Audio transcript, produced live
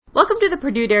Welcome to the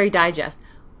Purdue Dairy Digest.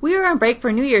 We are on break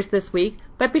for New Year's this week,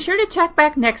 but be sure to check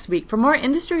back next week for more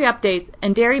industry updates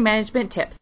and dairy management tips.